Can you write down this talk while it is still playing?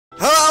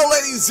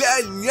Ladies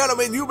and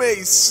gentlemen, you may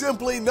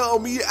simply know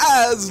me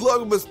as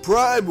Logamus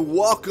Prime.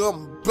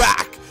 Welcome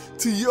back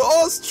to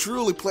yours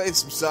truly playing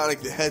some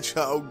Sonic the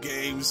Hedgehog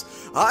games.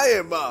 I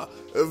am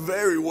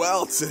very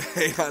well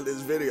today on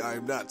this video. I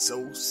am not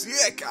so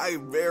sick. I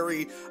am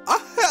very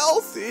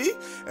healthy.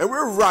 And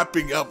we're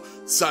wrapping up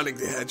Sonic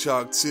the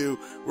Hedgehog 2.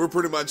 We're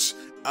pretty much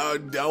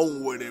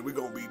done with it. We're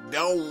gonna be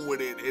done with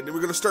it. And then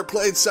we're gonna start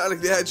playing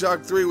Sonic the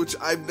Hedgehog 3, which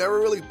I've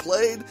never really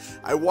played.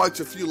 I watch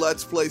a few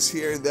Let's Plays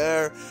here and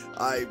there.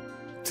 I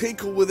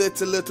tinkle with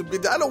it a little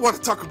bit. I don't want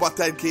to talk about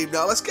that game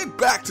now. Let's get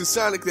back to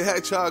Sonic the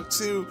Hedgehog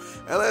 2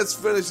 and let's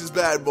finish this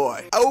bad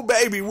boy. Oh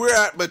baby, we're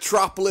at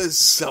Metropolis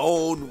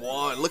Zone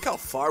 1. Look how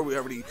far we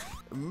already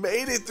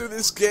made it through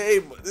this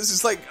game. This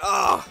is like,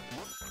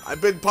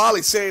 I've been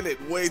probably saying it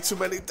way too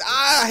many times.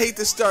 I hate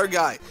the star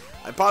guy.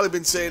 I've probably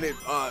been saying it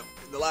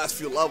in the last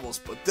few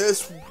levels, but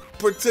this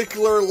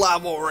particular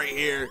level right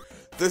here,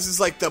 this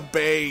is like the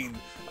bane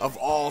of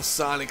all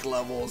Sonic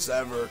levels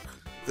ever.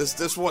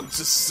 This one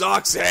just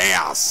sucks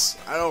ass.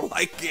 I don't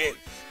like it.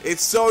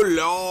 It's so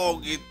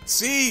long.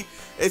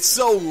 It's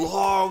so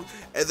long,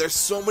 and there's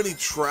so many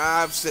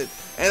traps,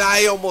 and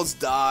I almost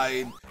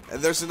died.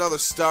 And there's another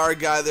star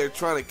guy there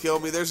trying to kill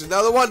me. There's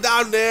another one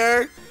down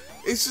there.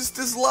 It's just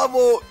this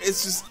level.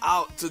 It's just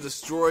out to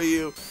destroy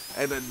you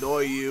and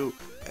annoy you,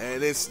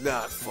 and it's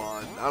not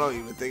fun. I don't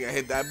even think I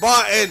hit that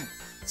button.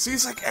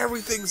 Seems like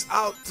everything's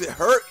out to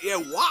hurt you.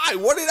 Why?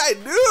 What did I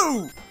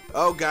do?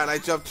 Oh God, I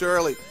jumped too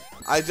early.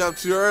 I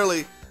jumped too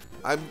early.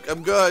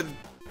 I'm good.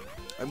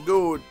 I'm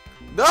good.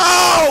 No!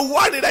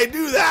 Why did I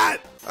do that?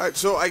 Alright,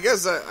 so I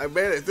guess I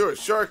made it through a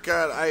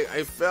shortcut.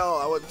 I fell.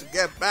 I wanted to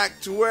get back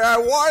to where I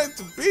wanted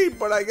to be,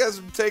 but I guess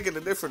I'm taking a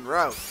different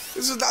route.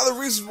 This is another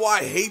reason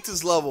why I hate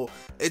this level.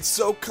 It's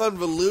so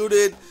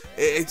convoluted.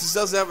 It just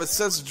doesn't have a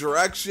sense of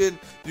direction.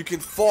 You can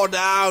fall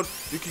down.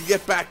 You can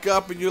get back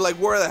up, and you're like,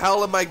 where the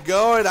hell am I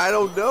going? I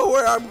don't know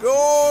where I'm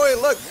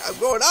going. Look, I'm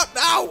going up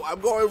now.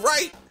 I'm going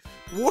right.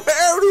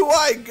 Where do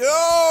I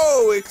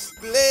go?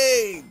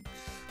 Explain.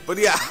 But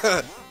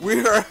yeah,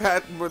 we are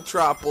at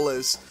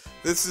Metropolis.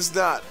 This is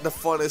not the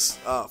funnest.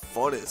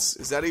 Funnest?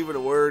 Is that even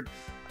a word?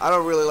 I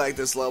don't really like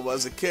this level.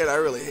 As a kid, I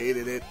really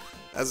hated it.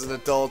 As an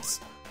adult,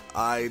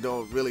 I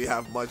don't really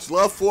have much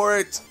love for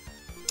it.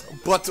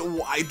 But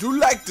I do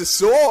like the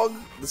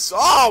song. The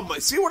song.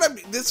 See what I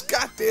mean? This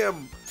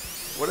goddamn,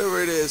 whatever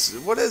it is.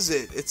 What is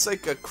it? It's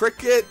like a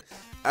cricket.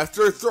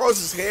 After it throws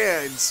his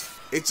hands,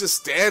 it just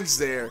stands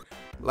there.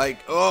 Like,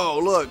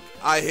 oh, look,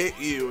 I hit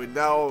you, and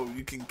now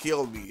you can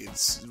kill me.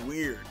 It's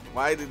weird.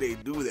 Why did they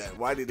do that?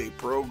 Why did they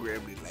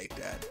program it like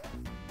that?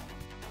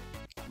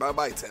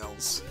 Bye-bye,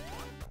 Tails.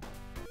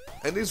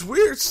 And these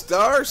weird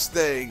stars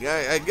thing,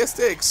 I guess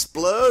they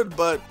explode,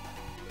 but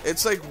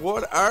it's like,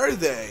 what are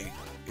they?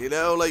 You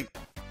know, like,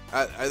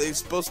 are they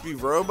supposed to be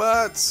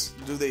robots?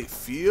 Do they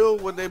feel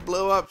when they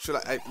blow up?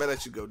 I bet I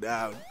should go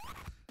down.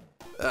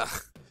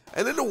 Ugh.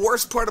 And then the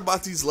worst part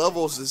about these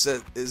levels is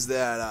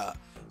that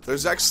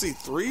there's actually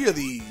 3 of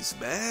these,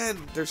 man.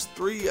 There's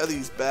 3 of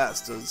these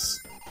bastards.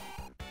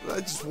 Not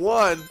just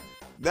 1,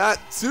 not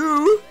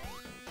 2,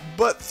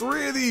 but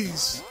 3 of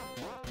these.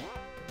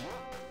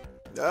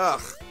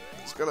 Ugh,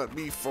 it's gonna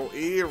be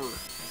forever.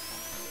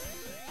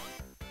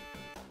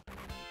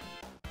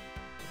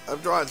 I'm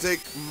trying to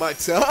take my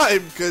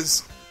time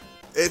because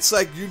it's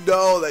like you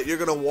know that you're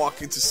gonna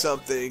walk into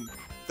something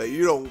that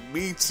you don't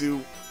mean to.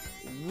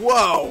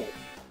 Whoa!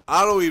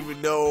 I don't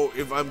even know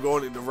if I'm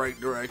going in the right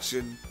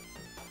direction.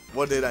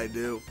 What did I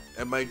do?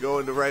 Am I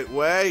going the right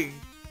way?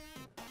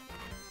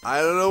 I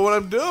don't know what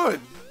I'm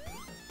doing.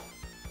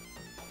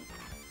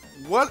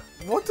 What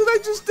did I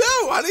just do?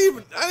 I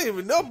didn't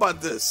even know about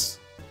this.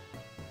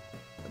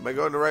 Am I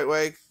going the right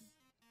way?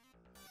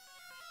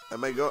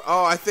 Am I going?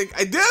 Oh, I think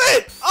I did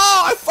it!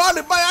 Oh, I found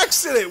it by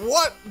accident.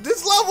 What?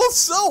 This level's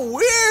so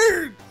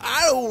weird.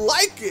 I don't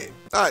like it.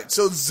 Alright,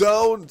 so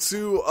Zone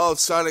 2 of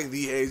Sonic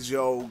the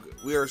Hedgehog.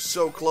 We are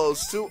so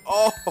close to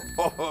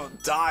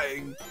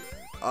dying.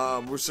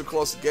 We're so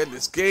close to getting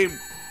this game.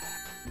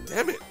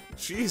 Damn it.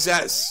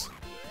 Jesus.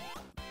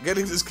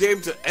 Getting this game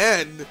to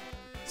end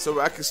so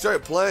I can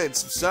start playing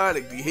some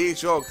Sonic the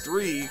Hedgehog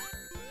 3.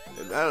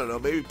 And I don't know,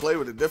 maybe play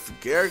with a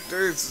different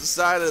character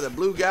inside of the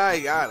blue guy.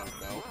 I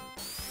don't know.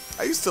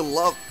 I used to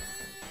love...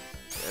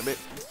 Damn it.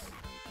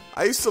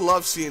 I used to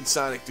love seeing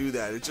Sonic do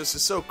that. It just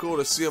is so cool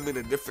to see him in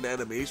a different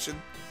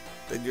animation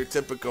than your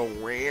typical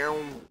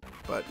round.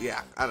 But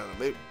yeah, I don't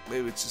know.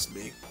 Maybe it's just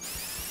me.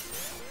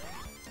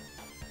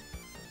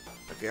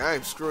 Okay,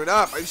 I'm screwing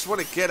up. I just want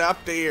to get up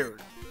there.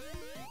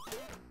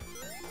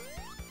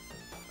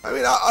 I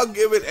mean, I'll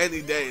give it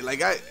any day. Like,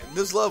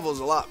 this level is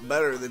a lot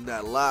better than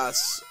that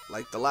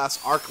the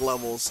last arc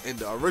levels in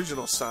the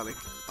original Sonic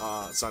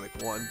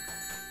 1.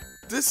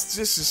 This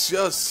is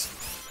just,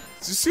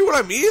 do you see what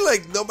I mean?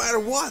 Like, no matter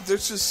what,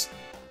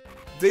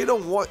 they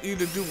don't want you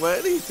to do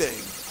anything.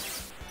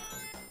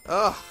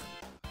 Ugh.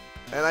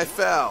 And I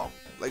fell.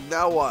 Like,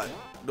 now what?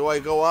 Do I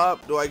go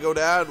up? Do I go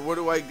down? Where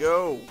do I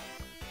go?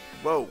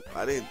 Whoa,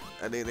 I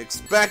didn't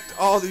expect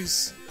all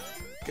these.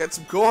 Get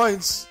some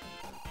coins.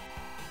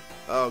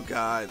 Oh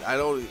god, I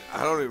don't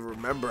even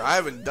remember. I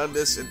haven't done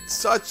this in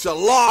such a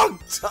long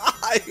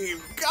time.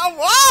 Come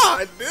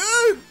on,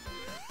 dude.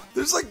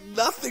 There's like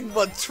nothing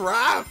but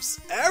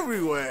traps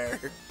everywhere.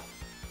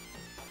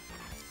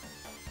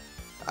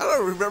 I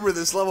don't remember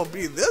this level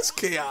being this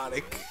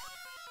chaotic.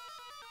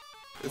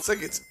 It's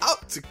like it's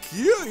out to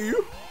kill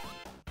you.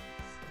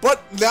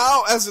 But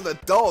now as an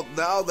adult,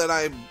 now that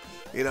I'm,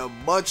 you know,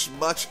 much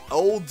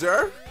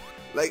older,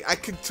 like I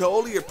can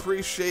totally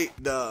appreciate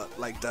the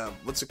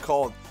what's it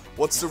called?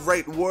 What's the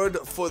right word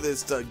for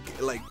this? The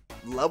like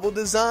level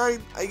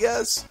design, I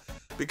guess,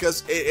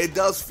 because it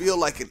does feel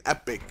like an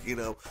epic. You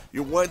know,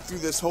 you went through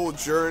this whole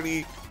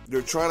journey.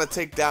 You're trying to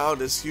take down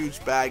this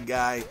huge bad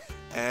guy,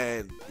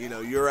 and you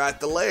know you're at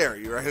the lair.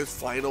 You're at his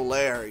final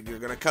lair, and you're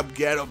gonna come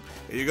get him,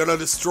 and you're gonna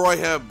destroy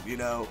him. You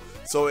know,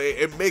 so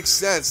it makes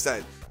sense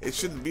that it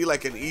shouldn't be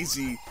like an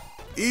easy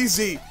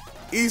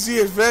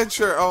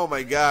adventure. Oh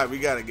my god, we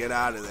gotta get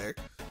out of there.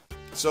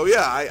 So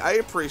yeah, I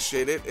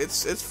appreciate it.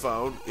 It's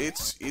fun.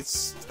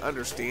 It's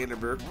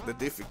understandable, the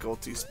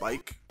difficulty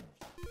spike.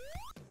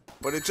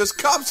 But it just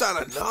comes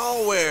out of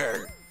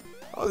nowhere.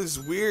 All these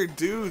weird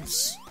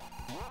dudes.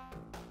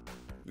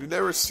 You've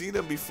never seen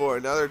them before.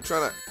 Now they're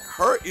trying to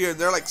hurt you and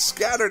they're like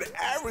scattered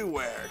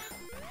everywhere.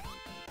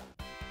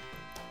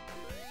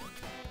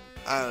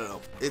 I don't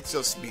know. It's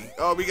just me.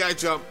 Oh, we gotta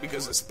jump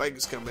because the spike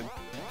is coming.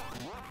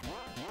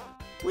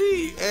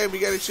 Whee! And we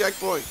got a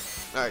checkpoint.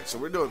 Alright, so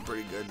we're doing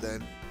pretty good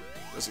then.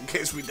 Just in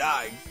case we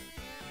die.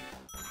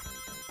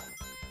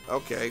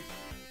 Okay.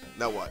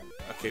 Now what?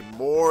 Okay,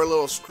 more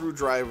little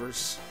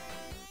screwdrivers.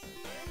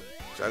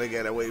 Try to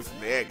get away from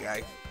that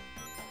guy.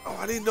 Oh,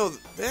 I didn't know.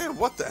 Damn,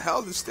 what the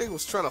hell? This thing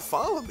was trying to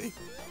follow me.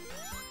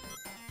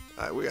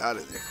 Alright, we're out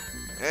of there.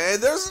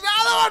 And there's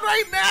another one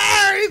right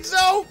there! It's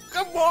so...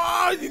 Come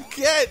on! You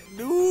can't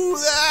do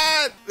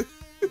that!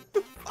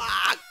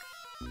 Fuck!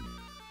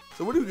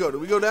 So where do we go? Do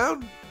we go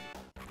down?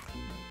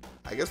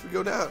 I guess we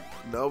go down.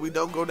 No, we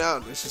don't go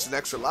down. It's just an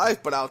extra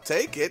life, but I'll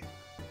take it.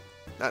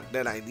 Not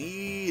that I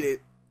need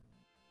it.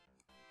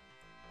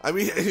 I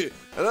mean,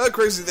 another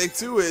crazy thing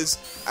too is,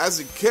 as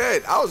a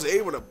kid, I was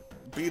able to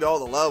beat all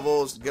the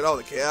levels, get all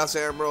the Chaos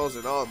Emeralds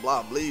and all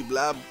blah blah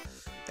blah,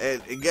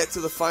 and get to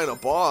the final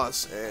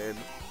boss. And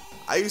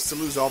I used to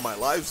lose all my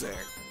lives there.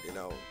 You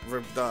know,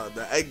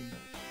 the egg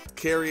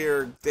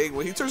carrier thing,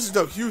 when he turns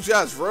into a huge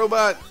ass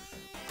robot,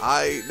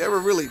 I never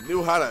really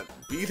knew how to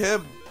beat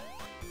him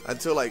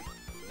until like,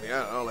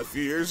 yeah, I don't know, like a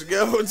few years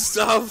ago and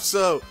stuff.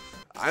 So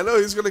I know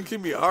he's gonna give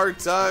me a hard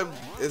time.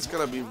 It's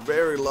gonna be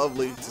very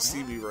lovely to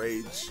see me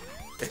rage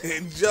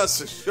in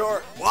just a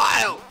short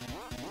while.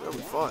 It'll be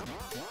fun.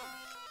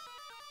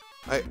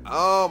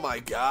 Oh my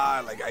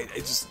god, like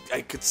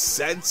I could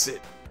sense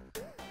it.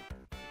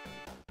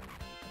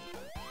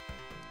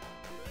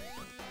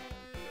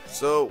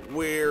 So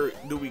where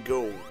do we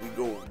go? We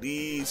go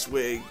this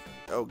way.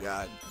 Oh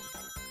god.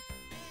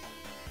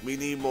 We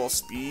need more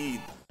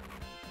speed.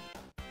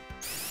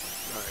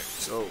 Alright,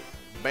 so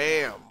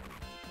bam.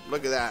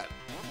 Look at that.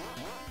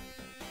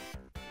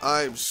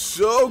 I'm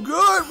so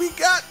good. We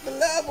got the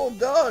level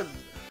done.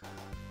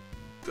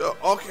 So,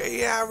 okay,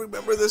 yeah, I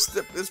remember this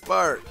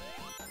part.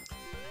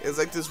 It's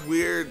like this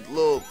weird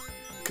little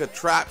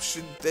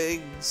contraption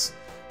things.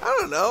 I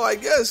don't know, I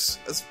guess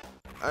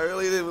I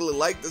really didn't really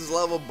like this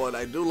level, but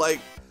I do like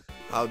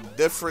how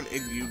different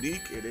and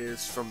unique it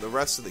is from the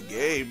rest of the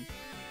game.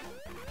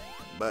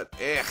 But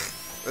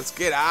let's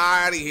get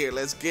out of here.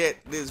 Let's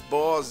get this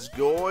boss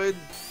going.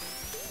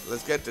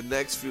 Let's get the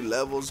next few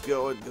levels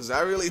going, because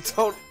I really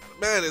don't,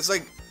 man, it's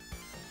like,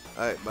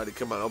 alright buddy,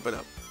 come on, open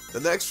up. The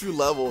next few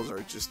levels are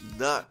just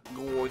not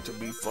going to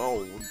be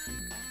fun.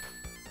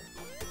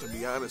 To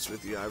be honest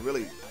with you, I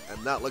really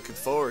am not looking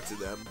forward to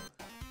them.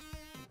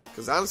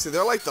 Because honestly,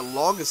 they're like the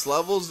longest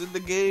levels in the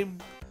game,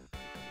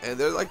 and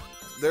they're like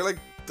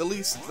the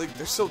least, like,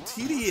 they're so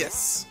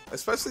tedious.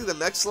 Especially the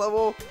next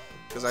level,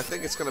 because I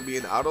think it's going to be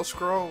an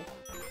auto-scroll.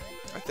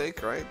 I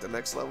think, right? The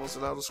next level's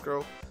an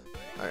auto-scroll.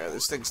 Alright,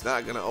 this thing's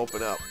not going to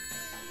open up.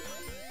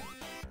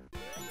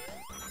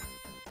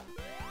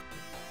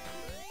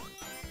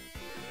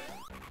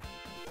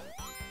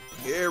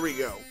 Here we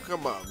go.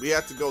 Come on. We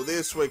have to go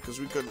this way because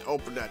we couldn't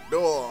open that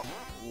door.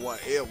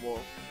 Whatever.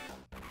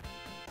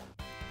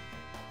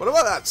 What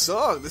about that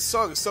song? This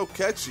song is so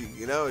catchy,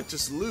 you know? It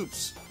just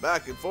loops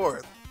back and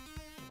forth.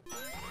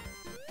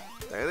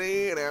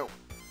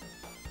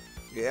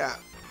 Yeah.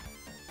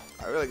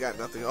 I really got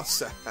nothing else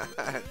to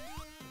add.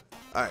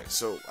 Alright,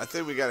 so I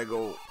think we gotta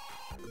go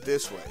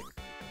this way.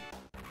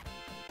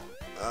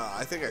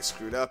 I think I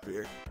screwed up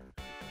here.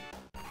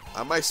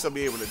 I might still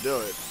be able to do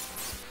it.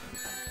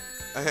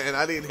 And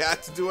I didn't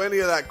have to do any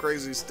of that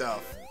crazy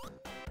stuff.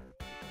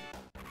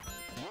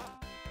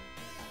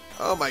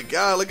 Oh my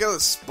god, look at the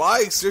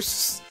spikes.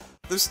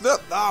 There's no,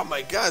 oh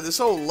my god, this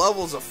whole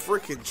level's a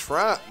freaking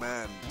trap,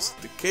 man.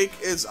 The cake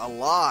is a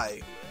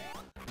lie.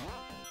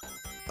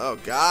 Oh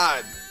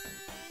god.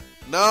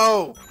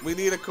 No, we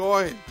need a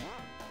coin.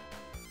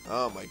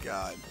 Oh my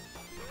god.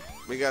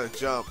 We gotta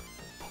jump.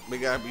 We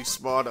gotta be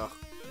smarter.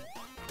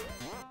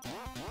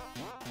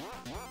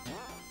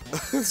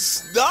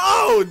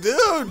 No,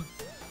 dude!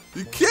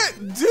 You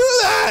can't do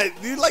that!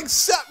 You, like,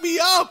 set me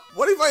up!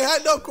 What if I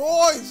had no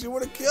coins? You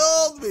would have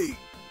killed me!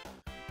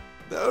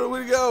 Now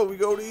where do we go? We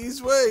go the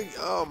east way?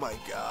 Oh my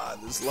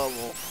god, this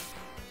level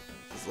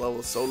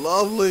is so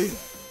lovely.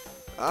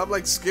 I'm,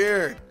 like,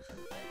 scared.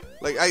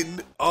 Like, I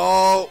don't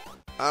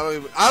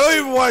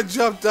even want to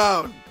jump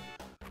down.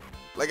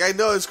 Like, I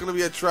know it's gonna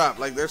be a trap.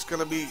 Like, there's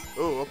gonna be...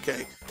 Oh,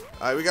 okay.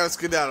 Alright, we gotta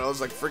skedaddle. I was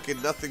like,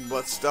 freaking nothing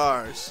but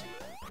stars.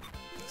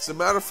 As a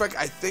matter of fact,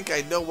 I think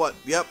I know what...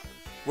 Yep.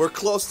 We're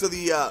close to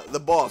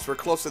the boss. We're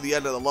close to the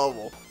end of the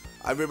level.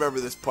 I remember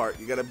this part.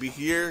 You gotta be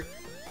here,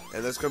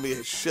 and there's gonna be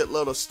a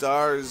shitload of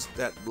stars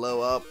that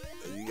blow up,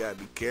 and you gotta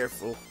be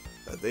careful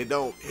that they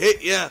don't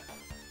hit ya.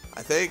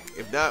 I think.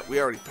 If not, we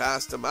already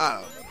passed them. I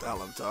don't know what the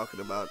hell I'm talking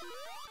about.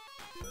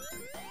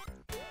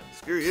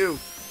 Screw you.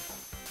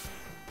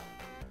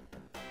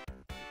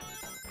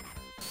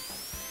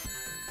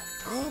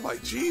 Oh my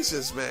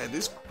Jesus, man.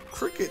 These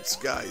crickets,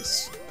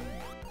 guys.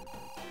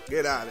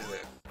 Get out of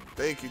there.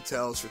 Thank you,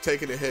 Tails, for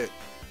taking a hit.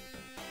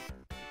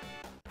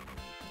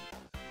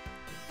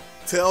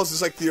 Tails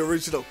is like the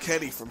original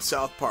Kenny from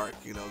South Park.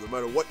 You know, no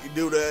matter what you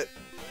do to it,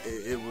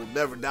 it will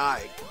never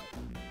die.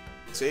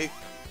 See?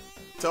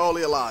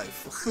 Totally alive.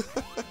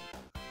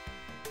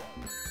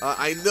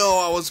 I know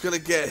I was going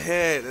to get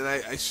hit, and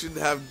I shouldn't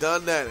have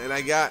done that, and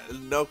I got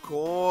no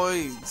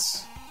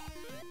coins.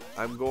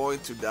 I'm going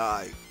to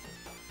die.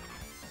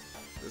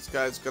 This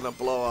guy's going to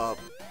blow up.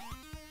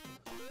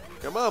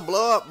 Come on,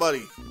 blow up,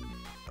 buddy.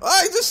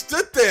 I just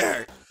stood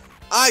there.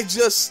 I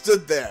just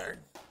stood there.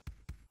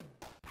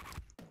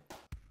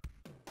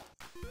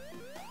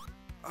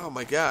 Oh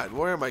my god,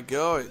 where am I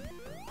going?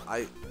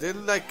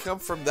 Didn't I come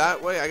from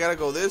that way? I gotta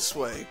go this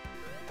way.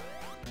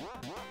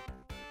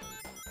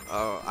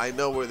 Oh, I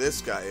know where this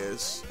guy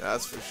is.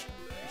 That's for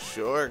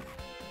sure.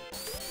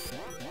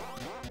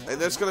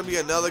 And there's gonna be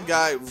another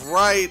guy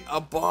right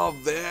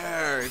above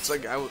there. It's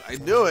like I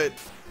knew it.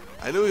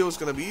 I knew he was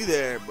gonna be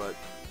there, but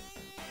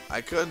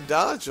I couldn't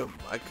dodge him.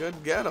 I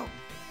couldn't get him.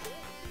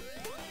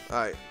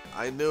 Alright,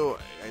 I knew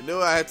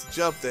I had to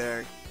jump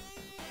there.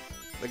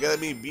 Look at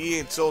me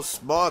being so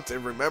smart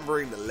and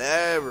remembering the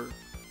lever.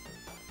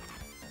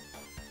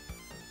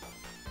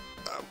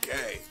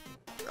 Okay.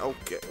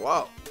 Okay,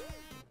 wow.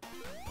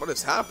 What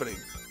is happening?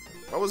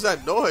 What was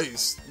that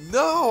noise?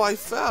 No, I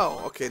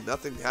fell. Okay,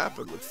 nothing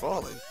happened with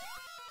falling.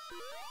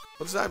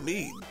 What does that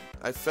mean?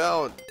 I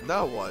fell.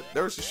 Now what?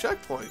 There was a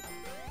checkpoint.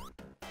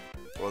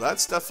 Well,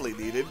 that's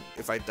definitely needed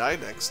if I die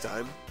next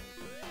time.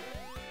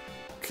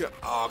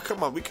 Oh,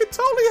 come on. We can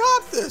totally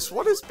hop this.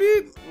 What is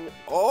being...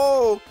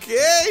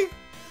 Okay.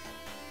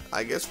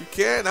 I guess we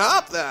can't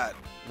hop that.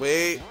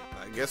 Wait.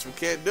 I guess we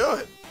can't do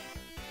it.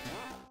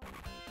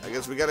 I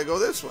guess we gotta go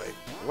this way.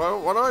 Why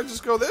don't I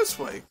just go this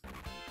way?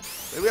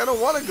 Maybe I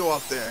don't want to go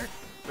up there.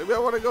 Maybe I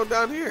want to go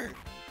down here.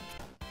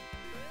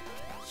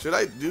 Should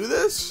I do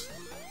this?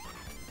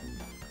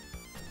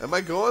 Am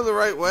I going the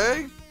right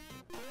way?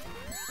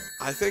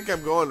 I think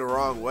I'm going the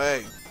wrong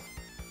way.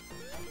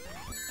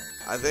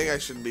 I think I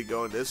shouldn't be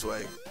going this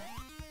way.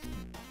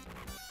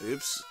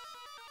 Oops.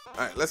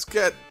 Alright, let's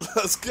get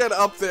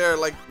up there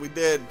like we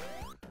did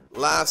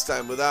last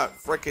time without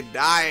freaking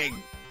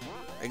dying.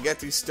 And get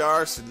these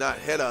stars to not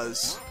hit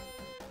us.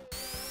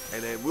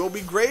 And then we'll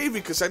be gravy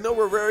because I know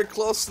we're very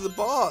close to the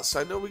boss.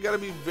 I know we gotta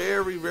be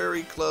very,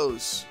 very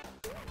close.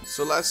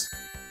 So let's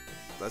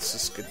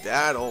just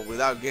skedaddle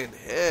without getting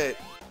hit.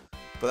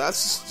 But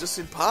that's just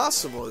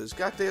impossible. There's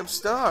goddamn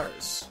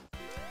stars.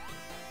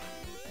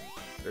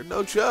 They're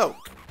no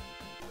joke.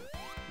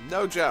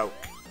 No joke.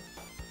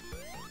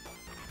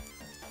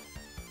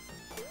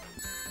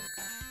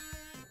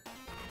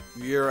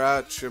 You're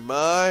out your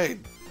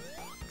mind.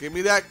 Give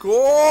me that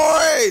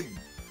coin.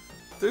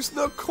 There's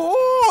no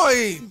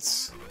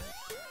coins.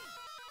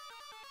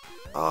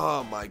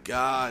 Oh my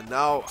god.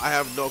 Now I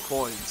have no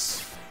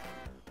coins.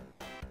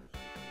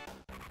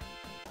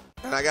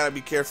 And I gotta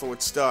be careful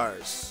with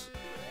stars.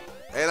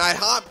 And I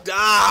hop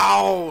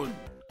down!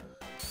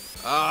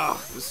 Ah,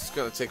 this is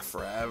gonna take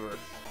forever.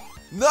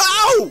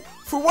 No!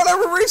 For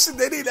whatever reason,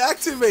 they didn't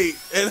activate.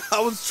 And I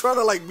was trying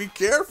to, like, be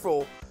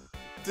careful.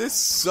 This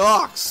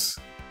sucks.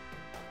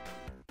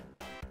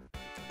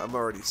 I'm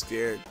already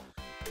scared.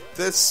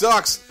 This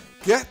sucks.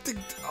 Get the...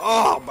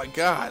 Oh, my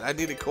God. I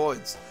needed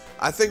coins.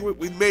 I think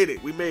we made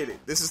it. We made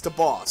it. This is the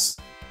boss.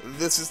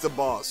 This is the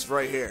boss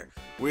right here.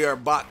 We are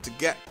about to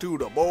get to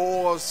the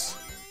boss.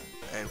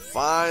 And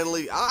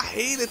finally, I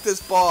hated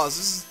this boss.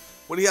 This is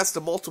when he has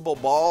the multiple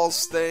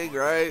balls thing,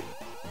 right?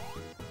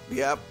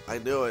 Yep, I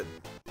knew it.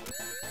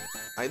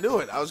 I knew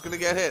it. I was going to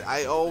get hit.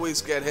 I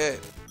always get hit.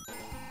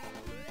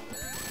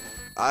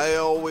 I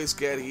always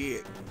get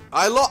hit.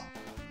 I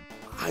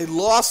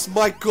lost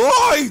my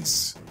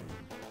coins!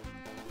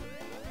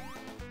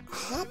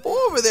 Hop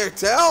over there,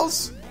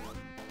 Tails.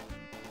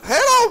 Hit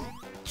him!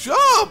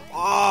 Jump!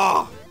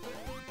 Ah! Oh.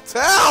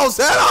 Tails,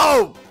 hit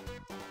him!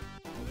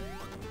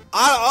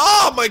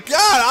 Oh my god,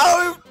 I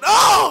don't even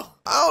know!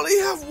 I only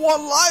have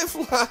one life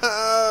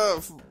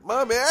left!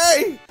 Mommy,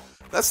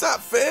 that's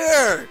not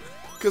fair!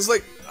 Cause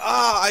like,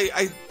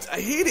 I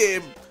hit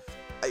him,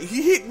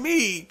 he hit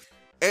me,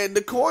 and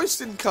the coins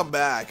didn't come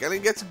back. I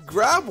didn't get to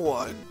grab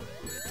one.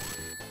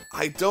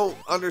 I don't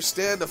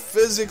understand the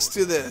physics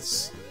to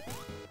this.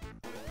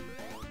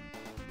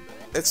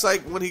 It's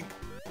like when he...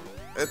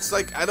 It's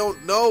like, I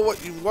don't know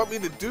what you want me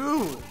to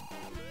do.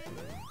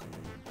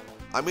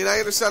 I mean, I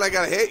understand I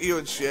gotta hit you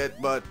and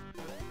shit, but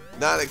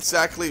not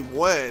exactly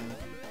when.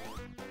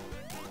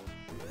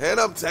 Hit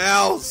him,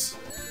 Tails!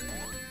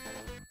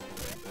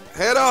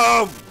 Hit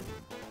him!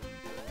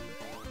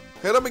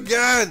 Hit him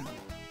again!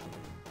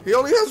 He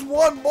only has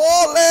one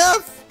ball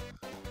left!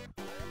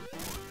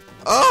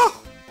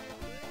 Oh!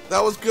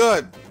 That was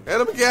good.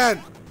 Hit him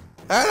again.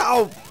 Hit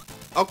him.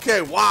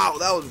 Okay, wow,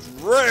 that was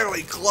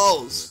really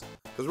close.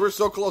 Because we're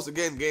so close to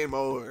getting game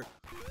over.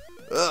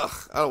 Ugh,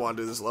 I don't want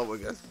to do this level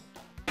again.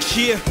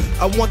 Yeah,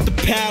 I want the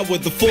power,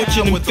 the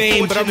fortune and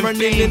fame, but I'm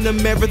running in a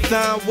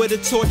marathon with a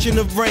torch in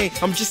the rain.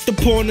 I'm just a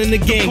pawn in the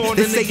game,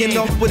 they're saying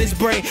off with his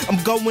brain.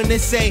 I'm going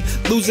insane,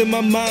 losing my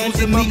mind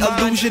in the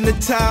illusion of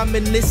time.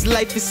 And this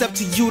life is up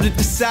to you to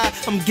decide.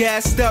 I'm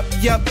gassed up,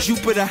 yup,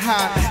 Jupiter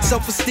high.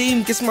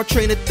 Self-esteem gets my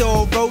train of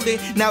thought rolling.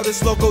 Now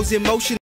this logo's in motion.